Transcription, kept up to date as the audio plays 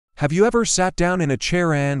Have you ever sat down in a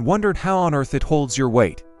chair and wondered how on earth it holds your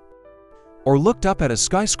weight? Or looked up at a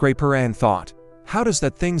skyscraper and thought, how does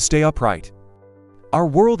that thing stay upright? Our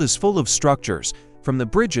world is full of structures, from the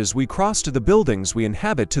bridges we cross to the buildings we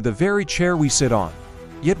inhabit to the very chair we sit on.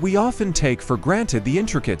 Yet we often take for granted the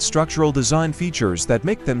intricate structural design features that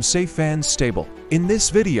make them safe and stable. In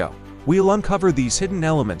this video, we'll uncover these hidden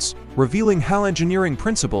elements, revealing how engineering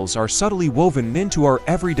principles are subtly woven into our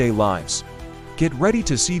everyday lives. Get ready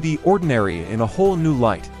to see the ordinary in a whole new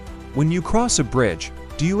light. When you cross a bridge,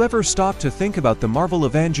 do you ever stop to think about the marvel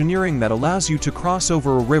of engineering that allows you to cross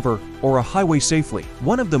over a river or a highway safely?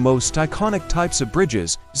 One of the most iconic types of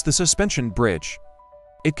bridges is the suspension bridge.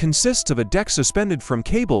 It consists of a deck suspended from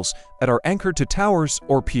cables that are anchored to towers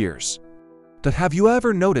or piers. But have you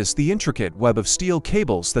ever noticed the intricate web of steel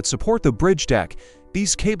cables that support the bridge deck?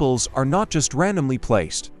 These cables are not just randomly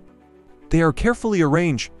placed. They are carefully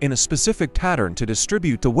arranged in a specific pattern to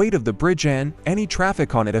distribute the weight of the bridge and any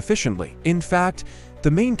traffic on it efficiently. In fact, the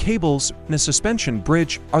main cables in a suspension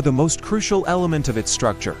bridge are the most crucial element of its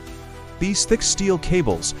structure. These thick steel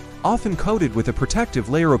cables, often coated with a protective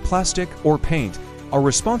layer of plastic or paint, are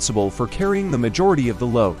responsible for carrying the majority of the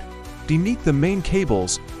load. Beneath the main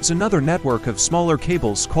cables is another network of smaller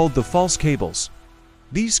cables called the false cables.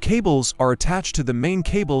 These cables are attached to the main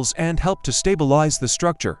cables and help to stabilize the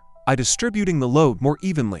structure by distributing the load more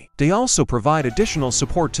evenly. They also provide additional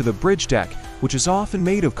support to the bridge deck, which is often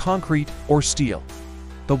made of concrete or steel.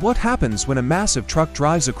 But what happens when a massive truck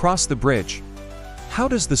drives across the bridge? How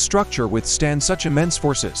does the structure withstand such immense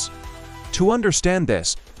forces? To understand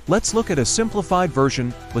this, let's look at a simplified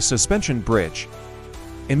version of a suspension bridge.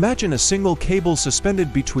 Imagine a single cable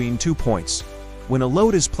suspended between 2 points. When a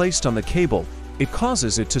load is placed on the cable, it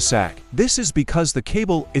causes it to sag. This is because the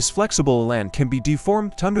cable is flexible and can be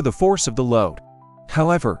deformed under the force of the load.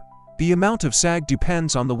 However, the amount of sag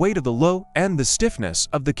depends on the weight of the load and the stiffness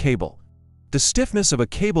of the cable. The stiffness of a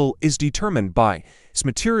cable is determined by its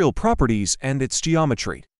material properties and its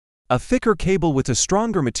geometry. A thicker cable with a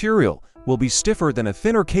stronger material will be stiffer than a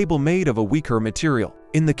thinner cable made of a weaker material.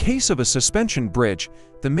 In the case of a suspension bridge,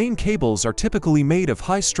 the main cables are typically made of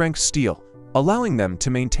high-strength steel, allowing them to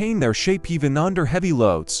maintain their shape even under heavy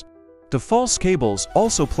loads. The false cables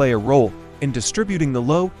also play a role in distributing the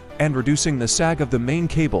load and reducing the sag of the main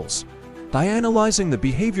cables. By analyzing the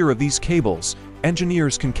behavior of these cables,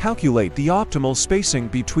 engineers can calculate the optimal spacing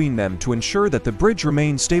between them to ensure that the bridge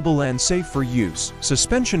remains stable and safe for use.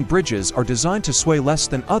 Suspension bridges are designed to sway less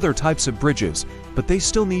than other types of bridges, but they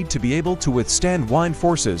still need to be able to withstand wind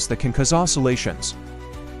forces that can cause oscillations.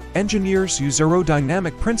 Engineers use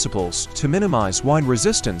aerodynamic principles to minimize wind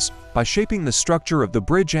resistance by shaping the structure of the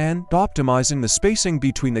bridge and optimizing the spacing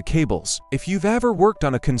between the cables. If you've ever worked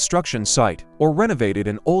on a construction site or renovated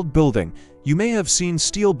an old building, you may have seen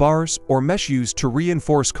steel bars or mesh used to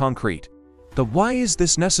reinforce concrete. But why is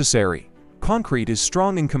this necessary? Concrete is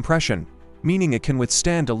strong in compression, meaning it can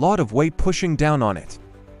withstand a lot of weight pushing down on it.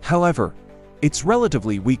 However, it's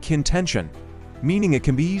relatively weak in tension, meaning it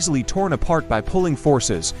can be easily torn apart by pulling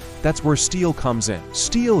forces. That's where steel comes in.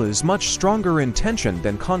 Steel is much stronger in tension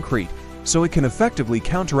than concrete, so it can effectively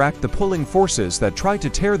counteract the pulling forces that try to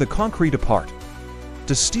tear the concrete apart.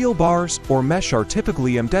 The steel bars or mesh are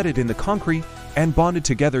typically embedded in the concrete and bonded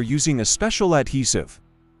together using a special adhesive.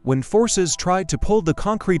 When forces try to pull the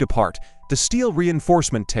concrete apart, the steel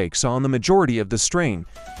reinforcement takes on the majority of the strain,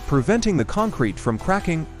 preventing the concrete from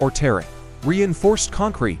cracking or tearing. Reinforced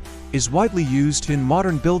concrete is widely used in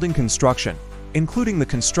modern building construction, including the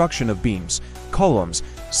construction of beams, columns,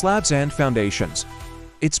 slabs, and foundations.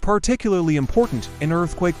 It's particularly important in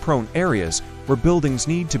earthquake-prone areas where buildings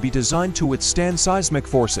need to be designed to withstand seismic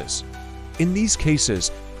forces. In these cases,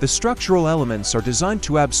 the structural elements are designed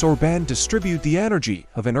to absorb and distribute the energy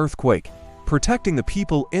of an earthquake, protecting the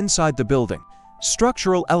people inside the building.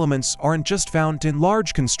 Structural elements aren't just found in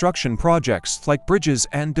large construction projects like bridges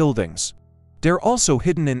and buildings. They're also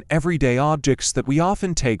hidden in everyday objects that we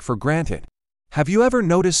often take for granted. Have you ever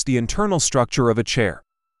noticed the internal structure of a chair?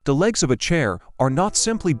 The legs of a chair are not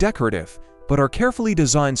simply decorative, but are carefully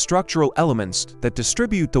designed structural elements that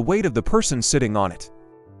distribute the weight of the person sitting on it.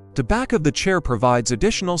 The back of the chair provides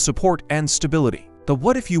additional support and stability. But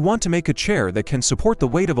what if you want to make a chair that can support the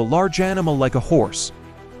weight of a large animal like a horse?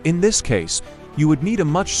 In this case, you would need a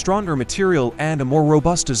much stronger material and a more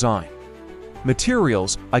robust design.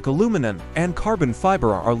 Materials like aluminum and carbon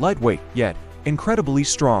fiber are lightweight, yet incredibly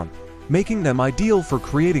strong, making them ideal for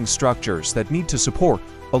creating structures that need to support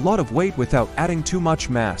a lot of weight without adding too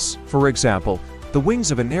much mass. For example, the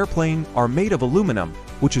wings of an airplane are made of aluminum,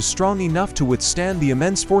 which is strong enough to withstand the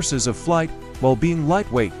immense forces of flight while being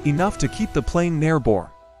lightweight enough to keep the plane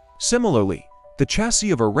airborne. Similarly, the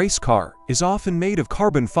chassis of a race car is often made of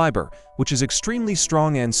carbon fiber, which is extremely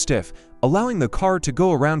strong and stiff, allowing the car to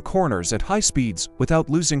go around corners at high speeds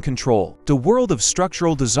without losing control. The world of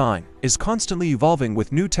structural design is constantly evolving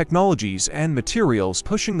with new technologies and materials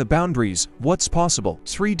pushing the boundaries of what's possible.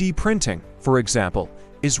 3D printing, for example,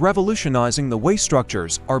 is revolutionizing the way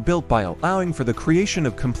structures are built by allowing for the creation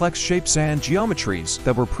of complex shapes and geometries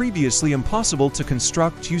that were previously impossible to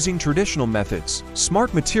construct using traditional methods.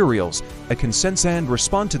 Smart materials that can sense and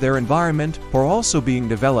respond to their environment are also being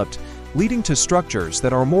developed, leading to structures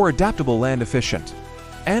that are more adaptable and efficient.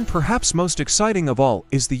 And perhaps most exciting of all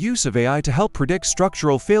is the use of AI to help predict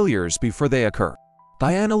structural failures before they occur.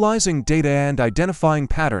 By analyzing data and identifying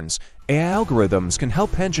patterns, AI algorithms can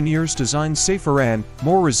help engineers design safer and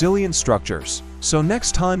more resilient structures. So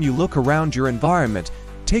next time you look around your environment,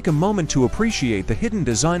 take a moment to appreciate the hidden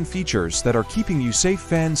design features that are keeping you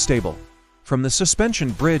safe and stable. From the suspension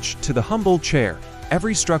bridge to the humble chair,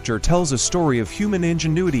 every structure tells a story of human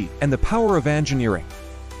ingenuity and the power of engineering.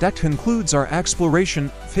 That concludes our exploration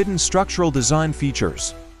of hidden structural design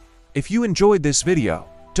features. If you enjoyed this video,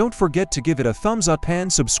 don't forget to give it a thumbs up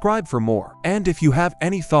and subscribe for more. And if you have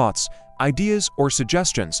any thoughts, ideas, or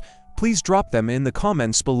suggestions, please drop them in the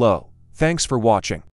comments below. Thanks for watching.